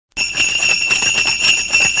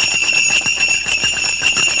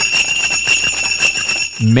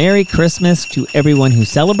Merry Christmas to everyone who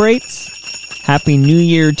celebrates. Happy New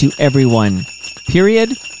Year to everyone,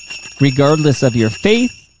 period. Regardless of your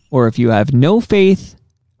faith, or if you have no faith,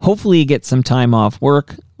 hopefully you get some time off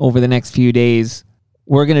work over the next few days.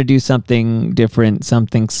 We're going to do something different,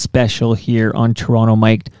 something special here on Toronto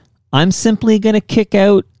Mic'd. I'm simply going to kick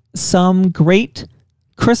out some great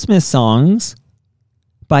Christmas songs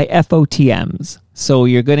by FOTMs. So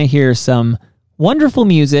you're going to hear some wonderful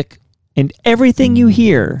music, and everything you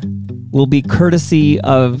hear will be courtesy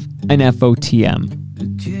of an FOTM. The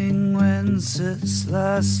king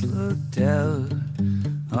Wenceslas looked out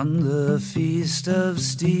on the feast of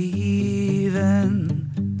Stephen,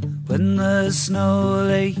 when the snow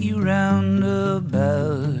lay round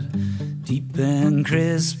about, deep and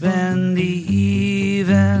crisp and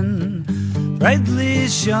even. Brightly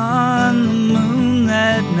shone the moon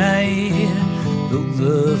that night, though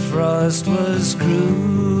the frost was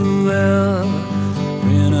cruel,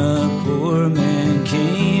 when a poor man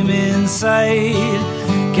came in sight,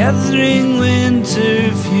 gathering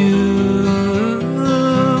winter fuel.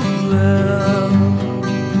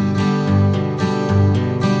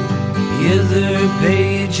 Hither,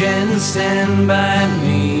 page, and stand by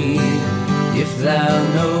me, if thou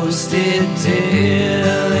know'st it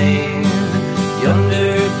telling.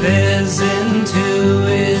 Yonder peasant, who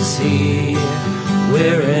is he?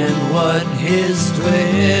 Where and what his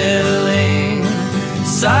dwelling?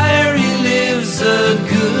 Sire, he lives a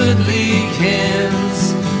goodly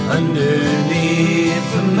kens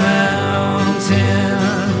underneath the mountain,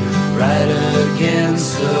 right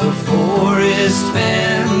against the forest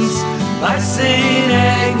fence, by St.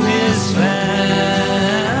 Agnes fountain.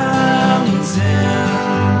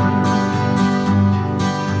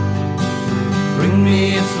 Bring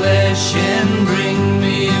me flesh and bring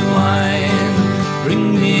me wine,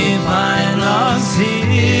 bring me pine logs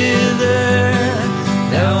hither,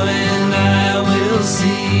 thou and I will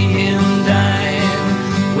see him dine,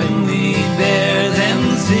 when we bear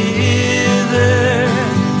them thither.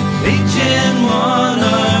 Page and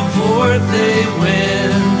monarch, forth they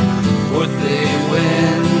went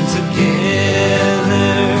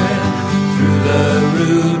together, through the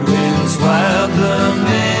rude wind's wild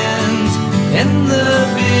lament, and the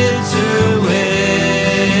bitter weather.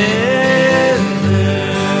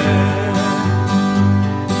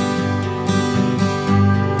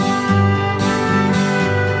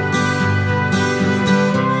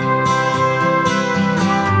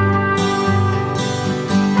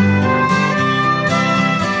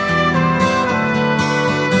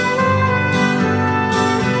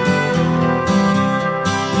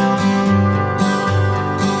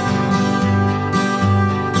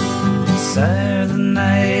 Sire, the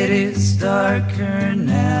night is darker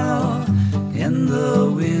now, and the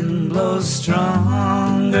wind blows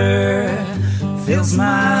stronger. Fills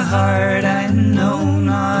my heart, I know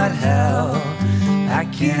not how, I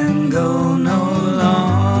can go no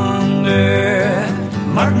longer.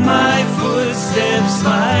 Mark my footsteps,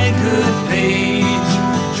 my good page,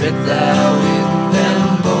 tread thou in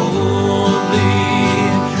them boldly.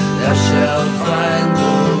 Thou shalt find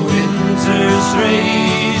the winter's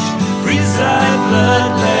rage freeze thy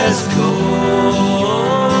blood less coldly.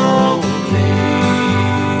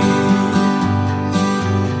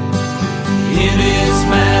 In his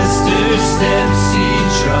master's steps he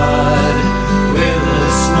trod, where the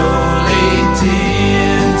snow lay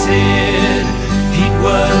tinted. Heat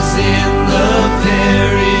was in the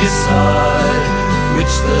very sod,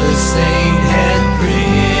 which the saint had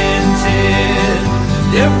printed.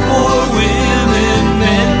 Therefore women,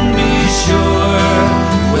 men, be sure,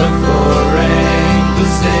 wherefore rank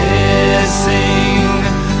possessing,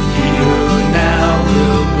 he who now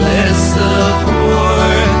will bless the poor,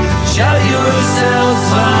 shall yourselves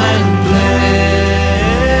find blessing.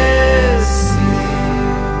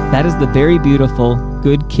 That is the very beautiful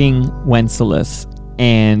Good King Wenceslas,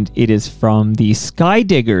 and it is from the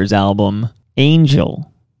Skydiggers album,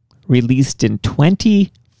 Angel, released in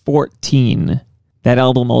 2014. That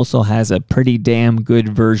album also has a pretty damn good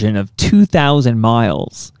version of 2,000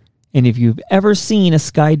 Miles. And if you've ever seen a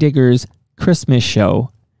Skydiggers Christmas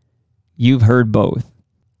show, you've heard both.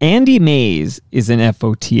 Andy Mays is an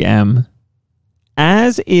FOTM,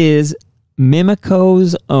 as is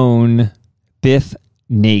Mimico's own Biff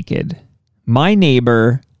Naked. My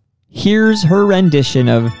neighbor, here's her rendition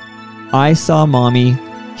of I Saw Mommy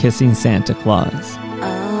Kissing Santa Claus.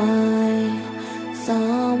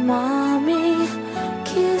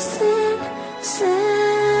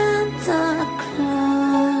 Santa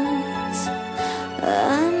Claus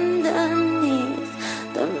underneath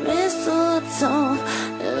the mistletoe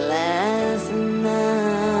last night.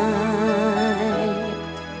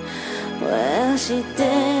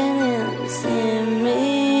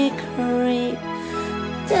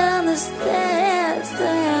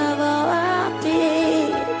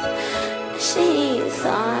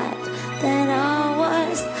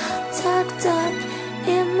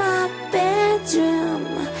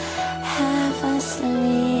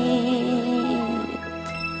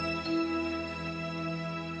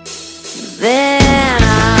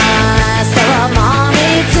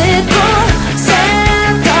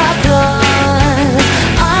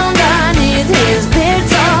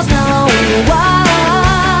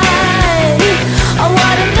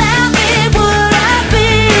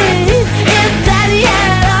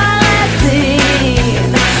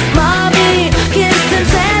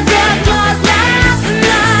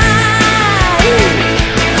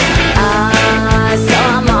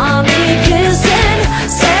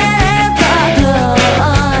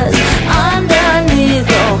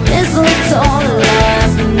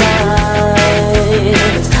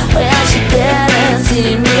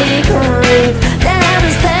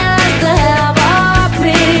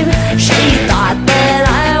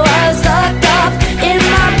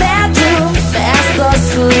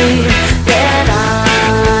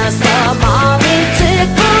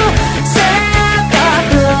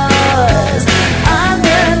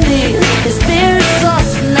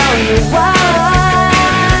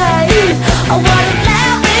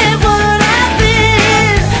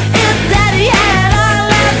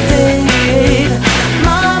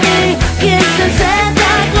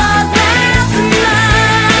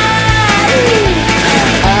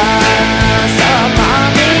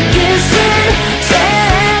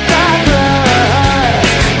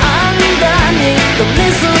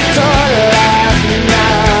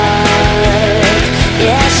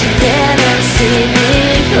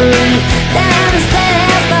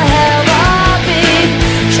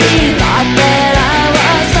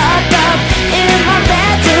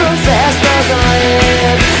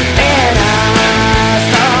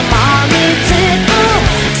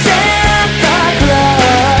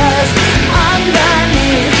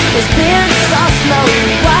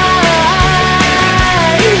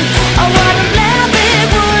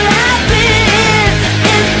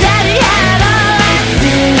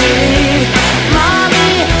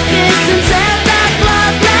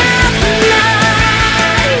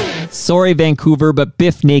 Sorry, Vancouver, but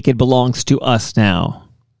Biff Naked belongs to us now.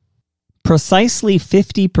 Precisely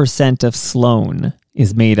 50% of Sloan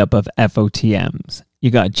is made up of FOTMs.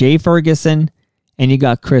 You got Jay Ferguson and you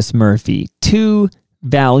got Chris Murphy, two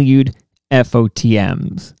valued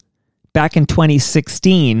FOTMs. Back in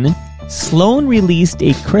 2016, Sloan released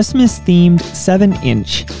a Christmas-themed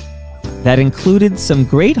 7-inch that included some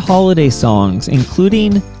great holiday songs,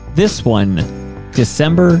 including this one,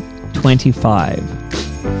 December 25.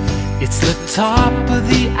 It's the top of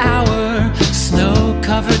the hour,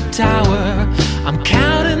 snow-covered tower. I'm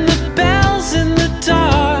counting the bells in the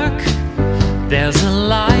dark. There's a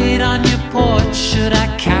light on your porch. Should I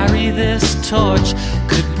carry this torch?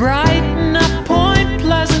 Could brighten up Point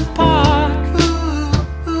Pleasant Park.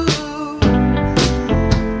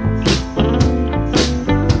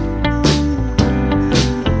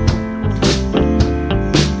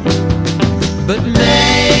 But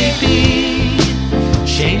maybe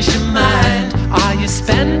change your mind. Are you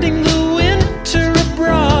spending the winter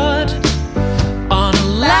abroad on a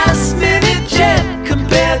last-minute jet?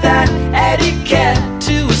 Compare that etiquette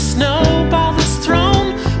to a snowball that's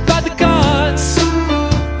thrown by the gods.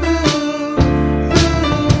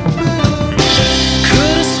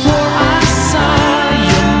 Could've swore I saw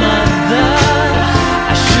your mother.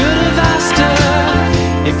 I should've asked her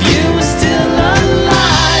if you were still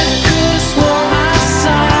alive. Could've swore I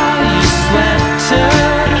saw your sweater.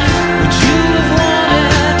 Would you have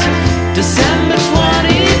wanted December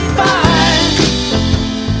 25?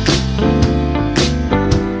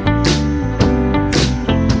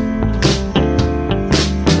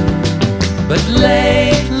 But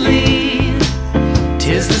lately,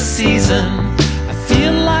 'tis the season. I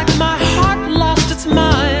feel like my heart lost its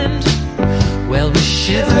mind. Well, we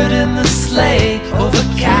shivered in the sleigh,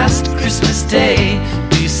 overcast Christmas Day.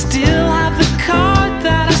 Do you still have the card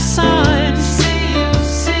that I signed? See you,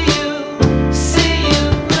 see you, see you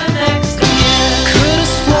the next year.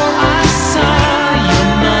 Could've swore I saw your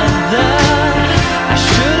mother. I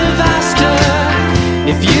should've asked her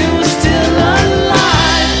if you were still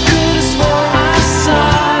alive. Could've swore I saw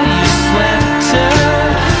your sweater.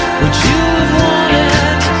 Would you have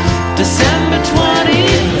wanted December 25?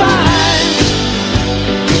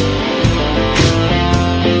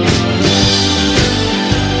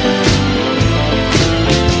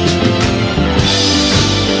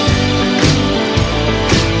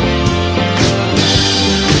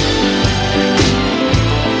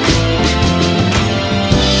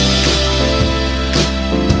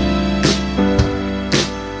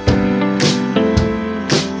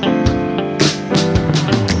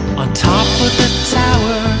 On top of the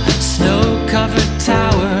tower, snow-covered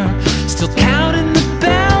tower, still counting the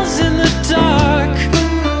bells in the dark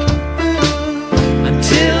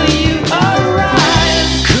until you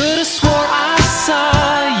arrive. Could've swore I saw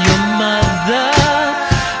your mother.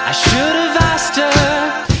 I should've asked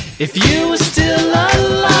her if you were still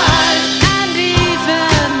alive. And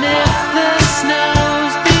even if the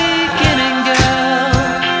snow's beginning, girl,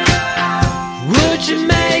 would you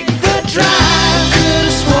make the drive?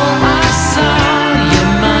 Could've swore I saw your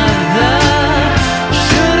mother.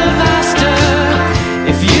 Should've asked her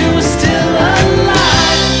if you were still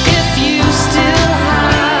alive. If you still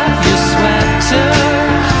have your sweater,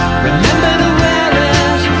 remember to wear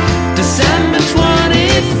it December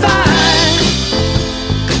 25.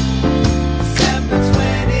 December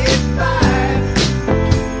 25.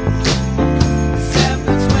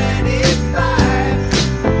 December 25.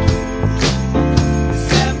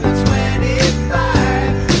 December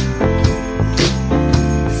 25.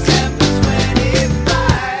 December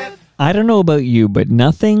 25. I don't know about you, but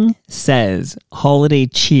nothing says holiday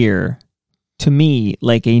cheer to me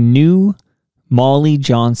like a new Molly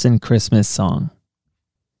Johnson Christmas song.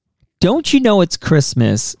 Don't You Know It's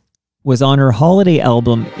Christmas was on her holiday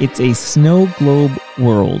album It's a Snow Globe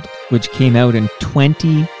World, which came out in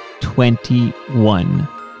 2021.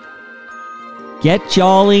 Get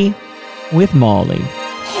jolly with Molly.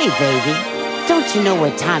 Hey, baby, don't you know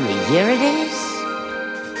what time of year it is?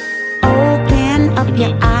 Open up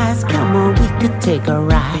your eyes, come on, we could take a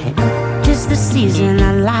ride. 'Tis the season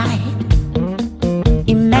of light.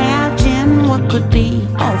 Imagine what could be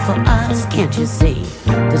all for us, can't you see?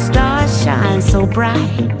 The stars shine so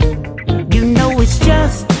bright. You know it's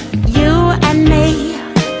just you and me,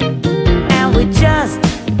 and we just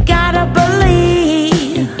gotta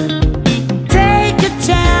believe. Take a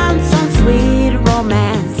chance on sweet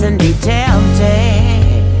romance and be tempted.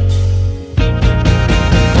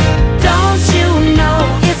 Don't you know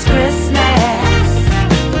it's Christmas?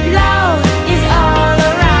 Love is all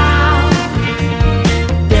around.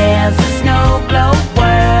 There's a snow globe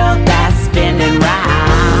world that's spinning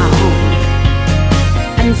round.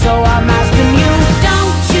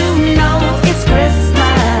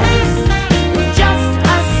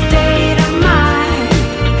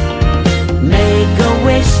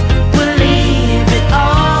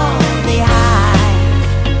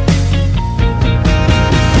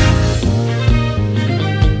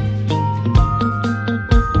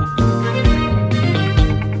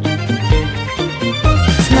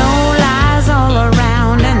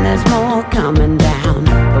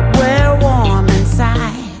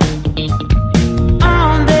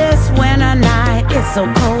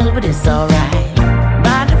 it's alright.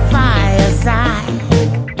 By the fireside,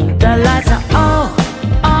 the lights are all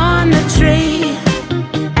on the tree,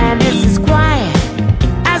 and it's as quiet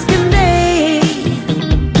as can be.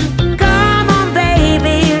 Come on,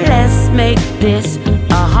 baby, let's make this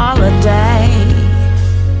a holiday.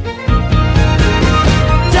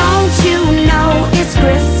 Don't you know it's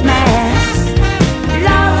Christmas?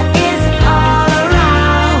 Love is all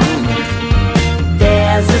around.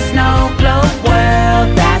 There's a snow globe world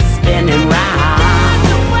that's spinning round.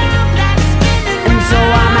 And so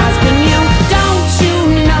I'm asking you, don't you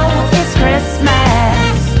know it's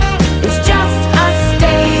Christmas? It's just a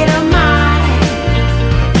state of mind.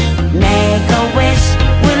 Make a wish,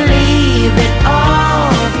 we'll leave it all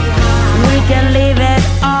behind. We can leave it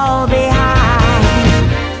all behind.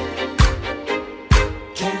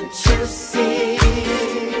 Can't you see?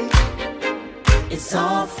 It's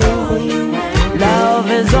all for you. Love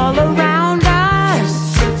is all around us.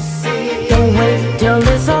 Don't wait till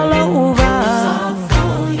it's all over.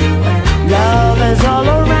 Love is all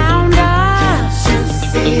around us.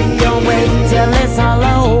 Don't wait till it's all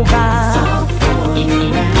over.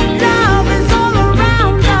 Love is all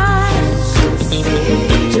around us.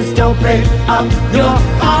 Just open up your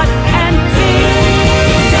heart and feel.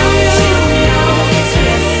 Don't you know it's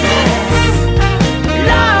Christmas?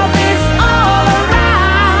 Love is all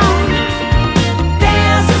around.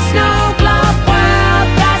 There's a snow globe world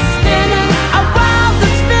that's spinning, a world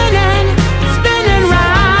that's spinning, spinning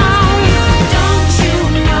round. Don't you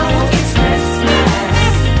know it's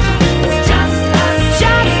Christmas? It's just a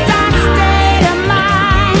state of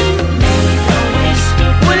mind. Make a wish,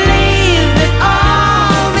 we'll leave it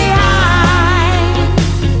all behind.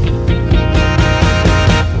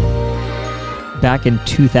 Back in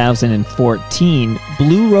 2014,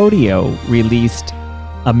 Blue Rodeo released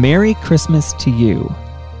A Merry Christmas to You,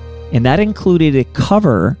 and that included a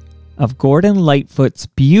cover of Gordon Lightfoot's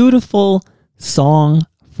beautiful Song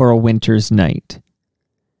for a Winter's Night.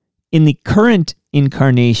 In the current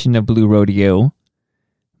incarnation of Blue Rodeo,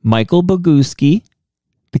 Michael Boguski,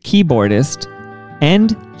 the keyboardist,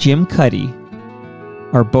 and Jim Cuddy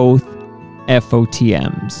are both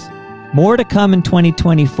FOTMs. More to come in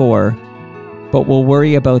 2024, but we'll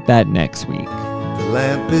worry about that next week. The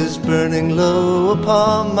lamp is burning low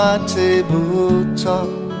upon my tabletop.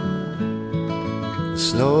 The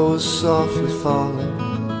snow is softly falling.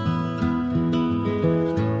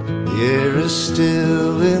 The air is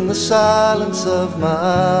still in the silence of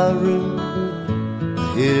my room.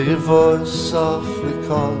 I hear your voice softly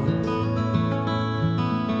calling.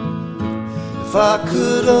 If I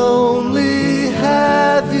could only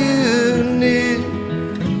have you near,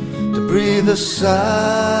 to breathe a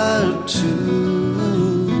sigh or two,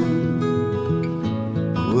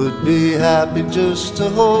 I would be happy just to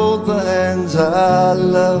hold the hands I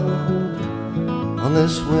love on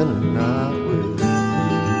this winter night with you.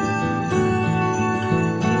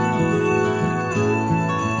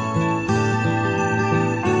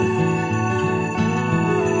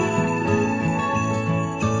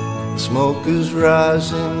 Smoke is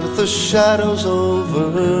rising with the shadows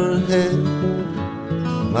overhead.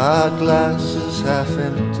 My glass is half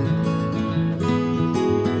empty.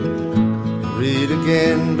 Read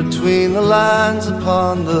again between the lines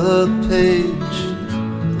upon the page,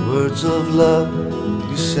 the words of love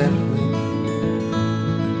you sent me.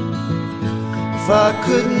 If I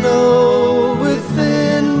could know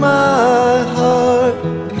within my heart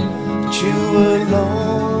that you were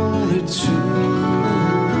lonely too,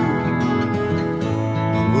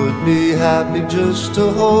 would be happy just to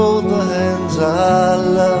hold the hands I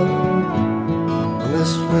love on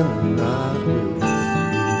this winter night with you.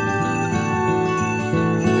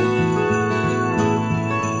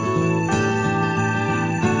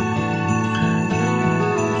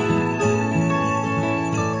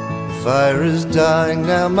 The fire is dying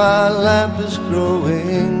now, my lamp is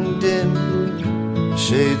growing dim. The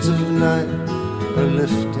shades of night are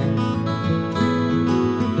lifting.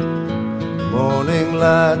 Morning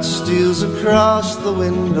light steals across the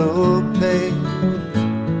window pane.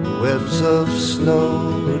 The webs of snow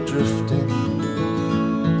are drifting.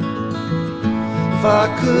 If I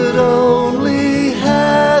could only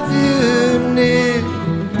have you near,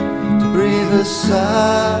 to breathe a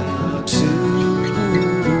sigh or two,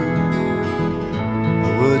 I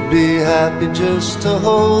would be happy just to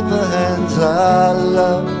hold the hands I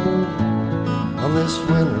love on this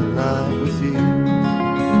winter night with you.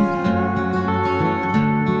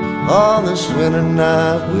 On this winter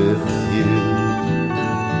night with you.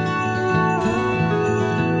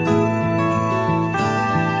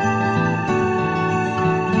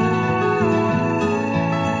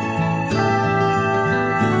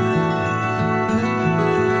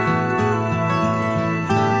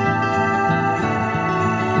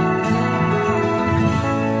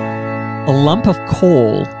 A Lump of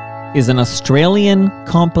Coal is an Australian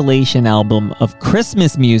compilation album of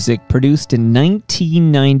Christmas music produced in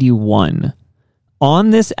 1991. On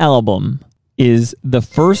this album is The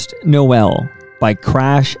First Noel by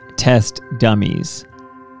Crash Test Dummies.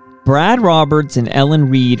 Brad Roberts and Ellen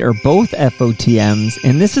Reid are both FOTMs,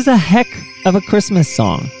 and this is a heck of a Christmas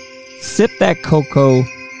song. Sip that cocoa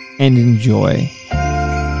and enjoy.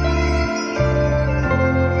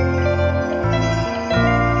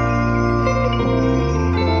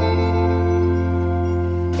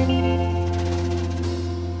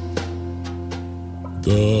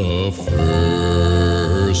 The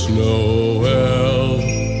first Noel,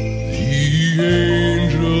 the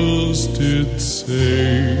angels did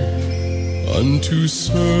say unto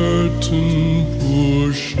certain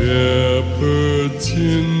poor shepherds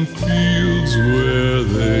in fields where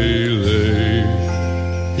they lay,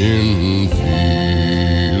 in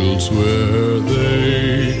fields where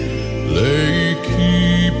they lay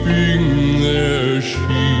keeping their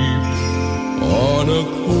sheep on a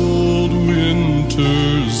cold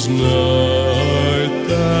winter's night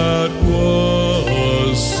that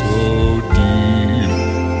was so deep.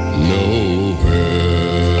 Noel,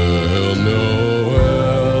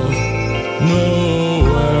 Noel,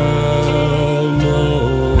 Noel,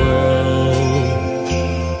 Noel,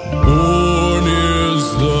 born is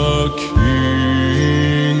the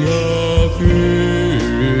King of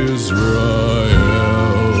Israel.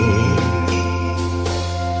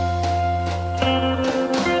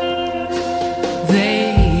 They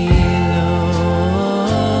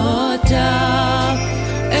looked up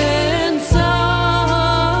and saw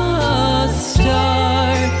a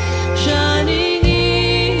star shining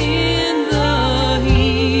in the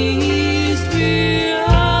east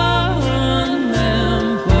beyond them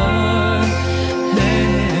far,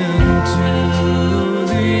 and to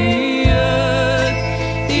the earth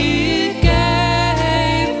it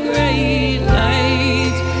gave great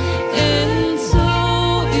light, and so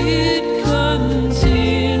it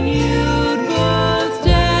continued both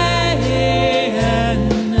day and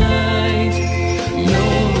night.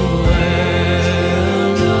 Noel,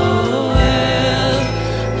 Noel, Noel,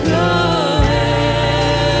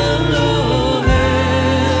 Noel,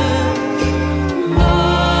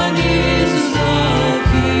 born is the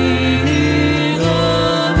King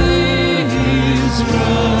of Israel.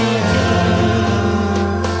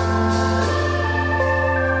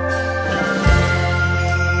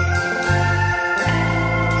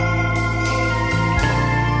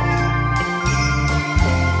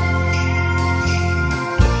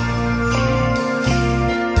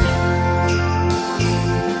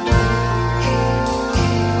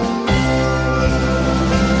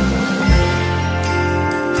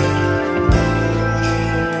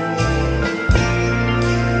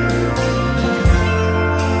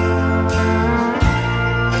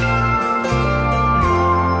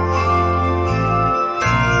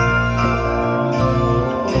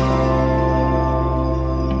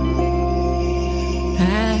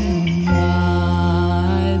 And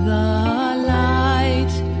by the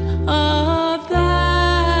light of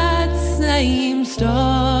that same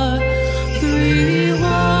star, 3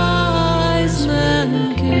 wise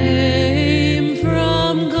men came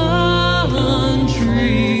from country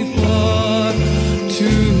far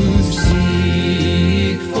to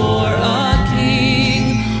seek for a king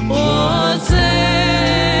was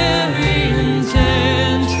their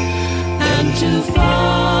intent, and to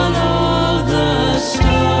follow the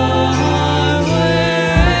star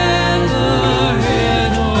wherever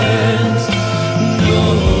it went.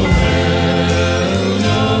 Noel,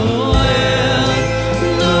 Noel, Noel,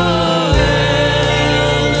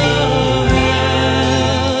 Noel,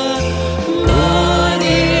 born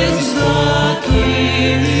is the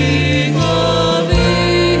King of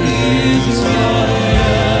Israel.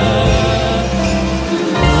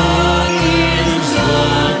 Born is the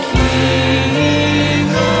King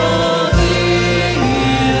of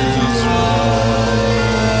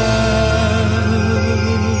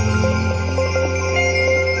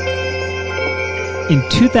In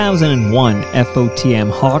 2001, FOTM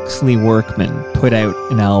Hawksley Workman put out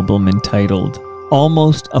an album entitled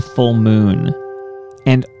Almost a Full Moon.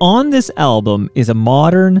 And on this album is a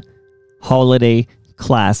modern holiday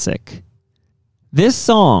classic. This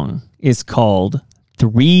song is called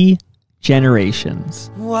 3 Generations.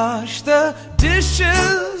 Wash the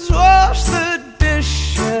dishes, wash the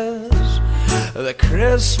dishes, the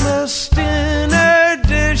Christmas dinner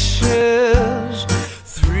dishes.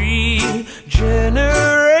 3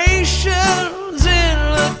 generations in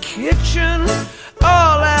the kitchen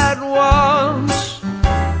all at once.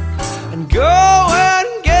 And go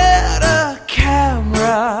and get a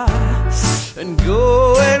camera,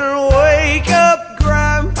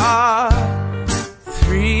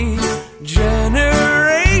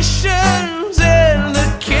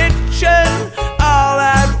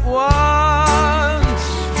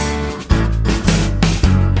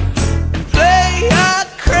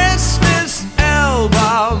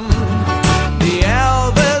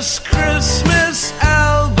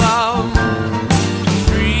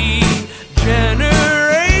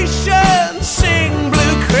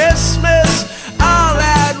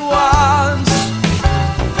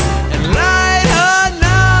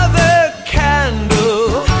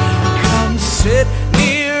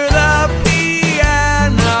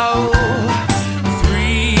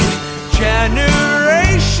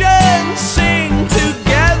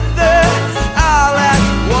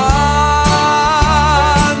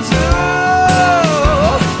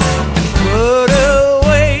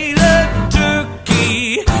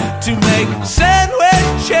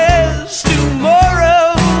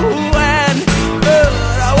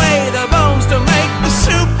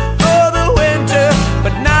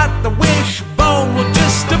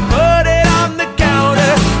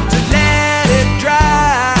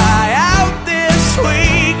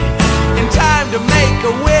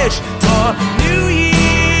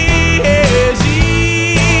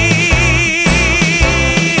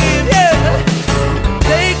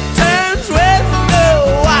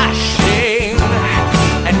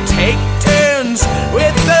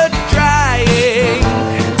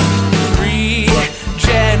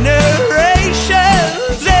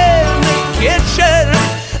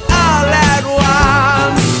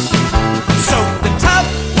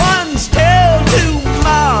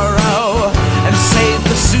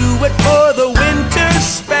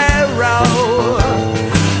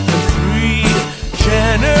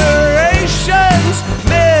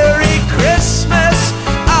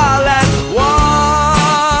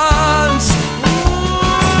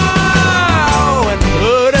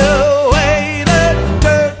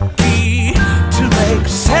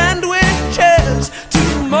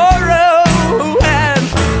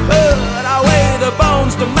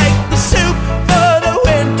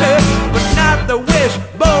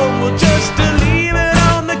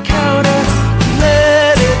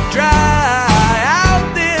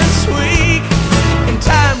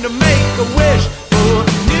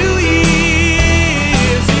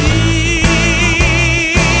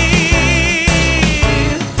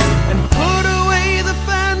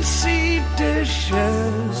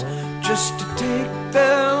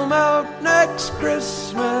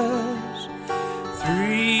 says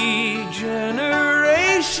 3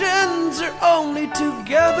 generations are only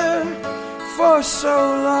together for so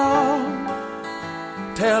long,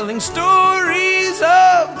 telling stories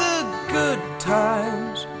of the good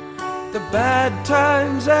times, the bad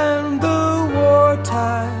times, and the war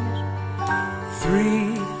times.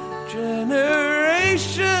 3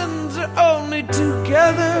 generations are only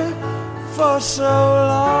together for so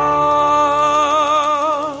long.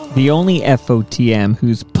 The only FOTM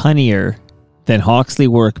who's punnier than Hawksley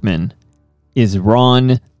Workman is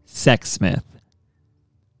Ron Sexsmith.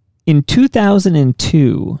 In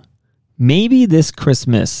 2002, Maybe This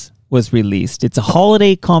Christmas was released. It's a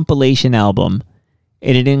holiday compilation album,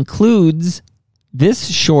 and it includes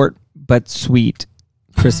this short but sweet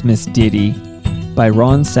Christmas ditty by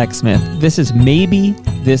Ron Sexsmith. This is Maybe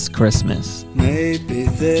This Christmas. Maybe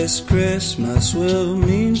this Christmas will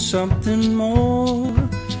mean something more.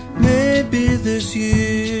 Maybe this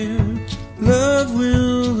year love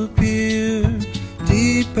will appear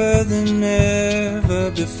deeper than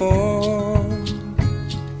ever before.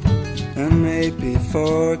 And maybe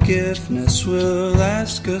forgiveness will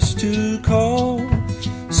ask us to call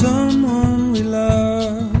someone we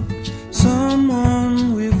love,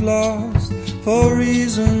 someone we've lost, for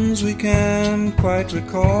reasons we can't quite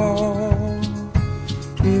recall.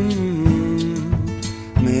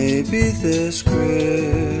 Maybe this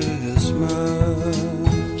Christmas,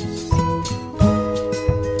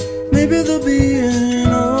 maybe there'll be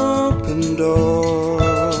an open door.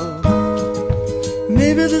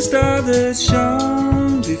 Maybe the star that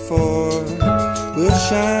shone before will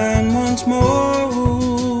shine once more.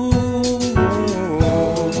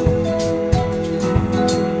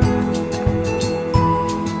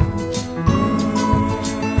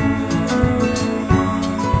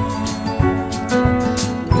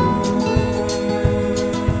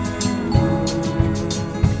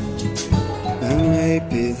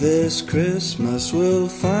 This Christmas will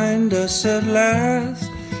find us at last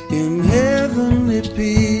in heavenly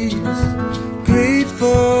peace,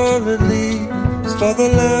 grateful at least for the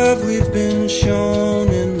love we've been shown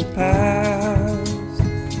in the past.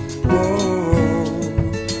 Oh,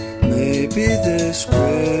 maybe this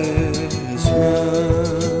Christmas,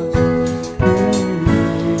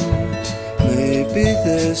 maybe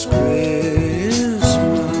this Christmas.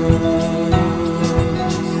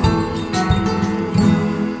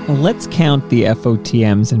 Let's count the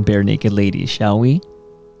FOTMs and Bare Naked Ladies, shall we?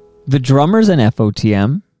 The drummer's an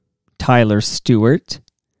FOTM, Tyler Stewart.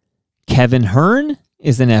 Kevin Hearn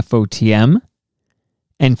is an FOTM.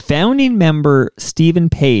 And founding member Stephen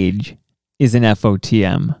Page is an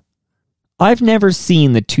FOTM. I've never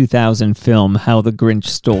seen the 2000 film How the Grinch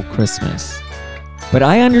Stole Christmas, but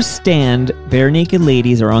I understand Bare Naked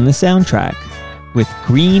Ladies are on the soundtrack with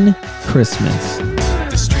Green Christmas.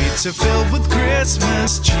 The streets are filled with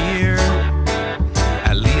Christmas cheer.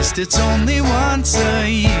 At least it's only once a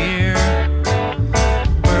year.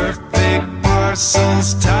 Perfect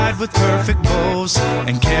parcels tied with perfect bows,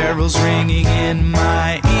 and carols ringing in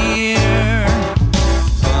my ear.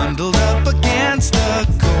 Bundled up against the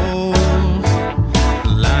cold,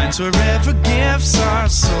 lines wherever gifts are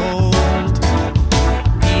sold.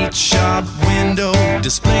 Each shop window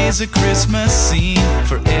displays a Christmas scene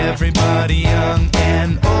for everybody young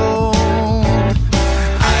and old.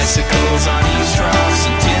 Icicles on eavesdrops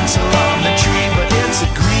and tinsel on the tree, but it's a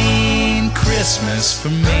green Christmas for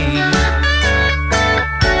me.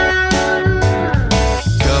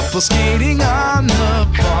 Couple skating on the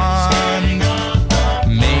pond,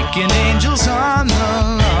 making angels on the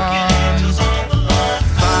lawn.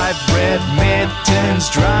 5 red mittens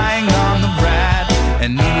drying on the rat,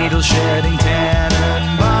 and needle shedding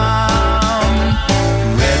Tannenbaum.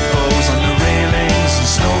 Red bows on the railings and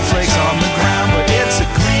snowflakes on the ground, but it's a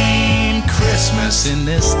green Christmas in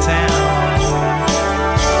this town.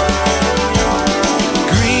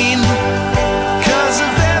 Green, 'cause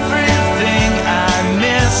of everything I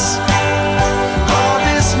miss. All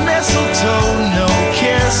this mistletoe, no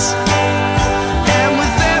kiss. And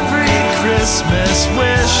with every Christmas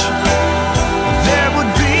wish, there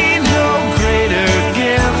would be no greater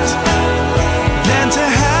gift than to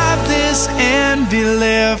have this envy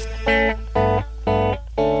lift.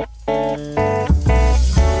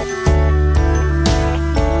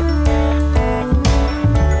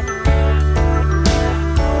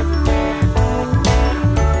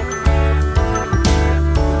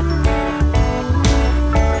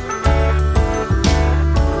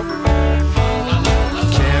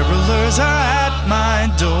 Carolers are at my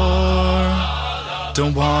door,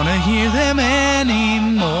 don't wanna hear them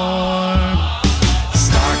anymore.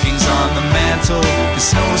 Stockings on the mantle so it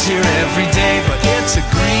snows here every day, but it's a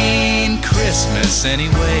green Christmas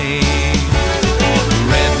anyway.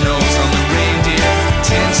 Red nose on the reindeer,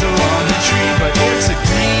 tinsel on the tree, but it's a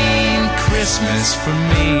green Christmas for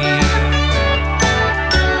me.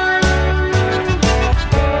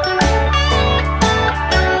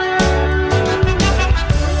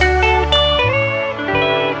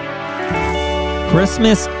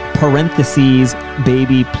 Christmas, parentheses,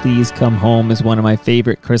 Baby Please Come Home is one of my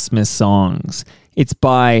favorite Christmas songs. It's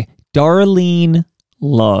by Darlene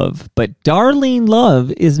Love, but Darlene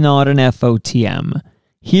Love is not an FOTM.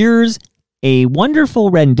 Here's a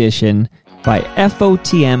wonderful rendition by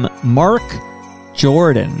FOTM Mark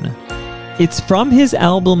Jordan. It's from his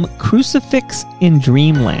album Crucifix in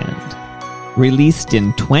Dreamland, released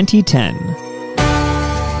in 2010.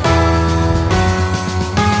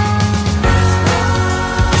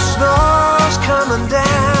 Coming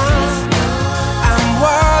down, I'm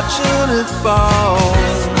watching it fall.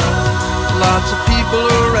 Lots of people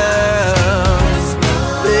around.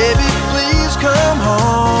 Baby, please come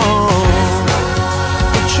home.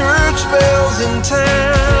 The church bells in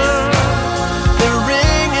town, they're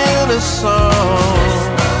ringing a song.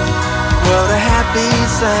 What a happy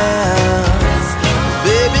sound.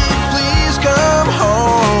 Baby, please come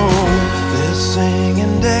home. They're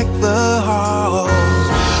singing Deck the Halls,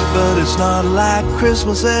 but it's not like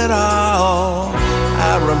Christmas at all.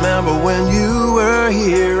 I remember when you were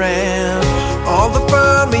here and all the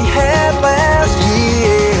fun we had last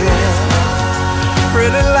year.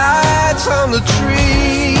 Pretty lights on the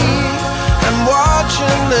tree and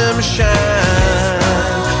watching them shine.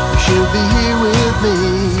 You should be here with me.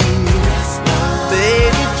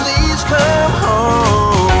 Baby, please come home.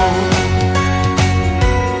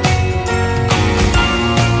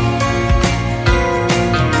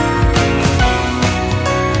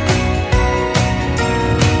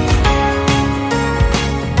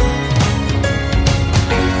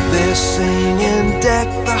 Singing Deck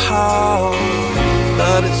the Hall,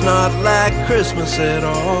 but it's not like Christmas at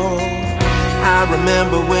all. I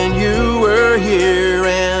remember when you were here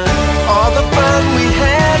and all the fun we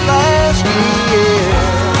had last year.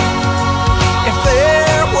 If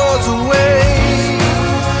there was a way,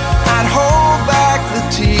 I'd hold back the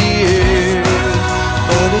tears,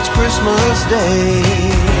 but it's Christmas Day.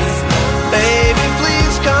 Baby,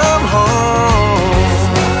 please come home.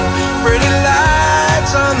 Pretty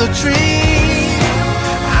lights on the tree,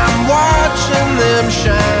 I'm watching them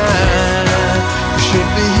shine. You should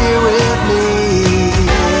be here with me.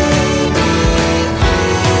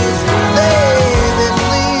 Baby,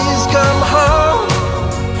 please come home.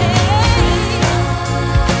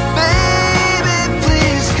 Baby,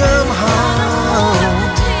 please come home.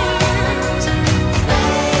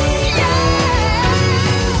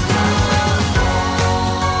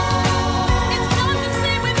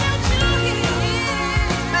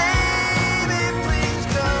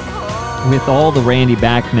 With all the Randy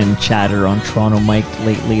Bachman chatter on Toronto Mike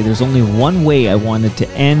lately, there's only one way I wanted to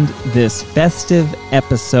end this festive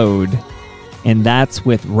episode, and that's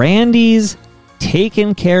with Randy's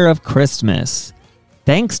Taking Care of Christmas.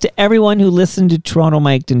 Thanks to everyone who listened to Toronto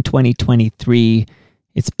Mike in 2023.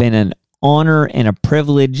 It's been an honor and a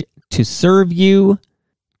privilege to serve you.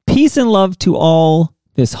 Peace and love to all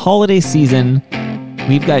this holiday season.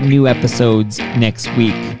 We've got new episodes next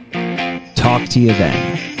week. Talk to you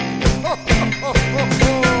then.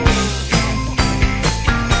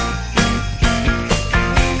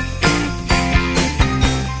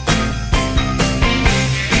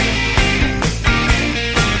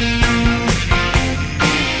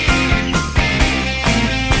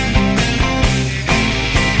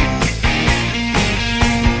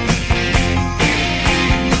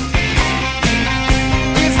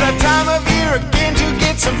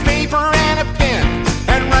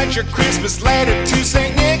 Your Christmas letter to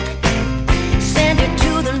St. Nick. Send it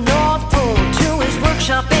to the North Pole, to his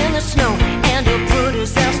workshop in the snow, and he'll put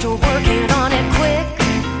his ass to working on it quick.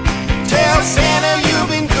 Tell Santa you've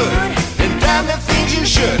been good and done the things you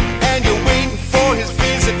should, and you're waiting for his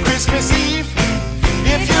visit Christmas Eve.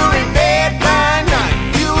 If you're in bed by night,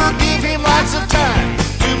 you will give him lots of time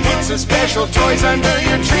to put some special toys under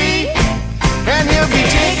your tree, and he'll be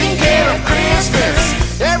taking care of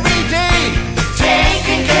Christmas every day.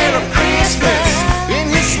 Taking care of Christmas in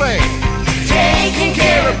his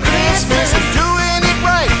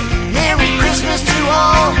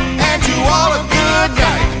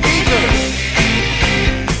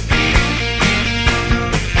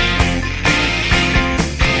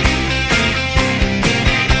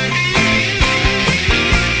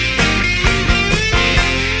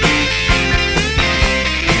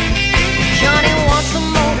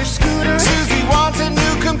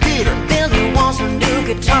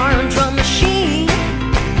guitar and drum machine.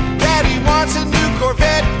 Daddy wants a new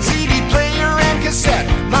Corvette, CD player and cassette.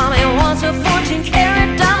 Mommy wants a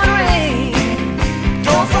 14-karat diamond ring.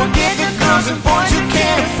 Don't forget the girls and boys who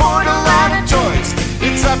can't afford a lot of toys.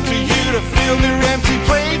 It's up to you to fill their empty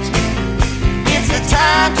plate. It's the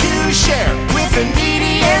time to share with the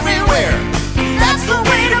needy everywhere. That's the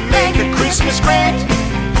way to make a Christmas great.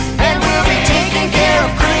 And we'll be taking care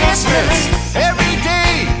of Christmas